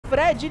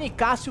Fred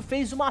NICÁCIO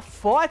fez uma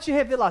forte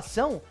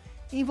revelação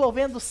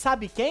envolvendo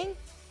sabe quem?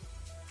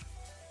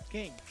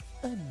 Quem?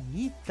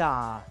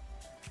 ANITTA.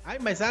 Ai,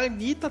 mas a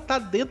ANITTA tá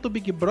dentro do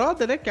Big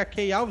Brother, né? Que a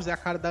Kay Alves é a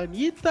cara da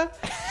ANITTA.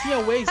 Tinha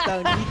o ex da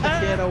ANITTA,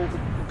 que era o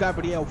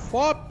Gabriel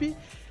Fop.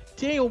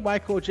 Tinha o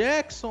Michael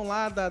Jackson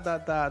lá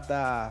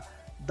da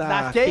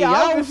Kay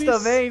Alves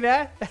também,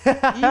 né?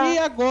 E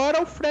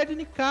agora o Fred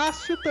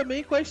NICÁCIO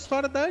também com a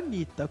história da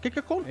ANITTA. O que que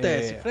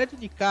acontece? Fred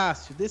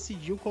NICÁCIO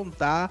decidiu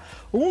contar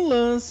um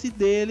lance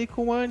dele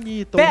com a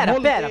ANITTA.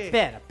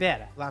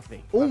 Pera. Lá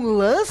vem. Um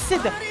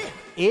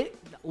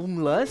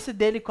lance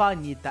dele com a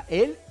ANITTA.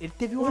 Ele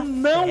teve uma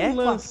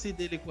lance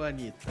dele com a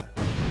ANITTA.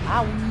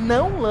 Ah, um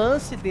não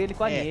lance dele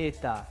com a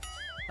ANITTA.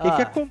 O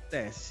que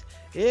acontece?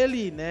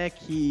 Ele, né,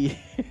 que...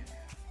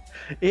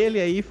 Ele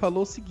aí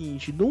falou o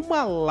seguinte,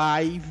 numa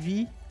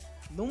live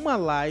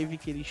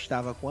que ele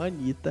estava com a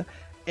ANITTA,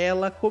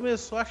 ela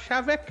começou a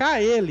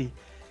chavecar ele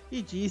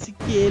e disse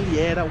que ele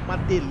era uma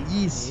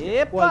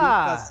delícia,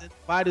 fazendo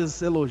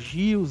vários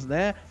elogios,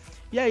 né?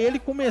 E aí ele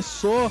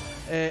começou,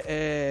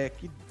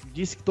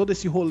 disse que todo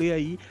esse rolê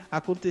aí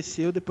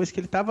aconteceu depois que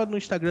ele estava no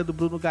Instagram do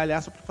Bruno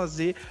Galhaço para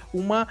fazer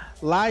uma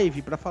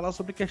live para falar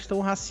sobre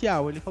questão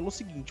racial. Ele falou o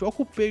seguinte: eu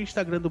ocupei o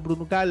Instagram do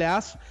Bruno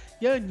Galhaço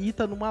e a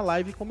ANITTA numa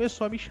live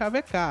começou a me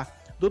chavecar.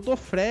 Doutor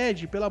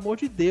Fred, pelo amor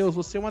de Deus,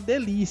 você é uma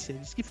delícia. Ele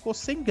disse que ficou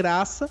sem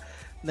graça,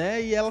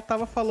 né? E ela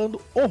tava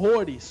falando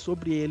horrores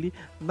sobre ele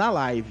na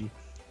live.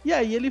 E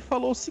aí ele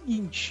falou o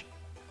seguinte: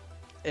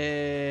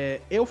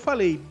 eu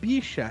falei,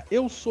 bicha,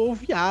 eu sou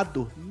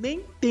viado,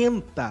 nem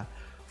tenta.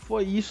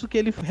 Foi isso que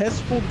ele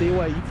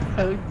respondeu aí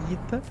pra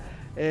ANITTA.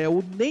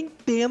 O nem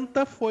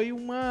tenta foi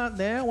uma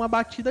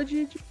batida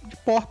de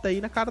porta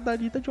aí na cara da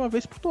ANITTA de uma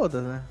vez por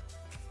todas, né?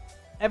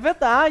 É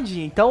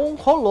verdade. Então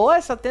rolou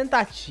essa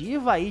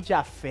tentativa aí de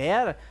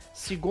afera,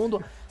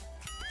 segundo...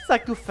 Só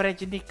que o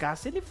Fred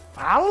NICÁCIO, ele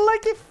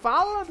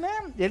fala,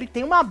 né? Ele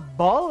tem uma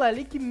bola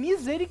ali que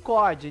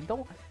misericórdia.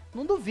 Então,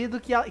 não duvido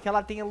que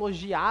ela tenha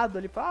elogiado.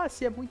 Ele fala,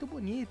 é muito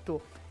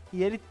bonito.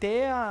 E ele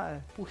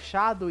tenha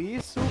puxado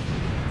isso...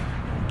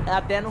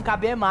 até não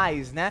caber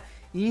mais, né?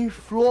 E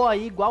inflou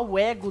aí igual o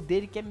ego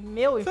dele, que é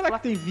meu... Será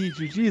que tem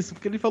vídeo disso?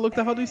 Porque ele falou que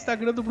tava no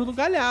Instagram do Bruno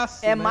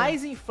Galhaço, né?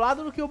 Mais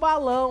inflado do que o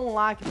balão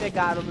lá que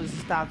pegaram nos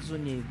Estados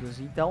Unidos.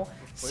 Então,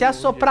 se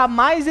assoprar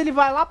mais, ele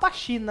vai lá pra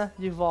China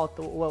de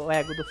volta, o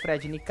ego do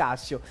Fred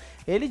NICÁCIO.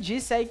 Ele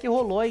disse aí que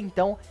rolou,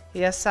 então,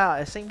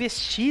 essa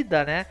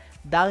investida, né,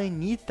 da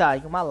ANITTA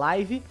em uma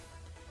live.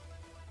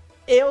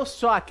 Eu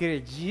só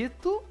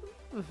acredito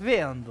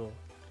vendo.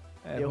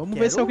 Vamos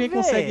ver se alguém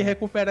consegue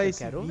recuperar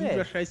esse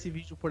vídeo, achar esse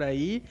vídeo por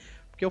aí.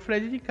 Porque o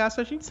Fred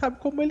NICÁCIO a gente sabe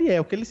como ele é.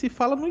 O que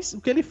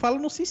ele fala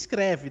não se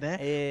escreve, né?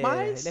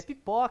 Mas ele é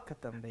pipoca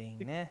também,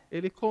 né?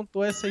 Ele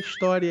contou essa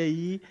história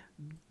aí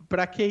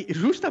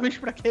justamente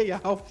pra Kay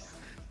Alves,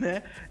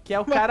 né? Que é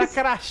o cara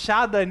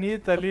crachado da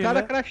ANITTA ali, o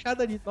cara crachado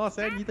da ANITTA.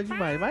 Nossa, é ANITTA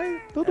demais.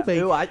 Mas tudo bem.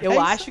 Eu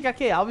acho que a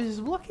Kay Alves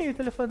desbloqueia o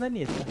telefone da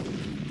ANITTA.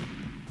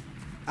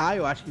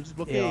 Eu acho que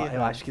desbloqueia.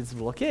 Eu acho que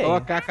desbloqueia.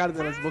 Colocar a cara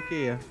dela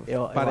desbloqueia.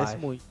 Parece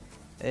muito.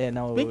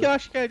 Bem que eu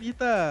acho que a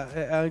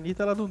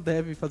ANITTA ela não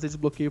deve fazer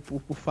desbloqueio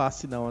por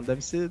face, não.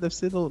 Deve ser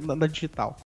na digital.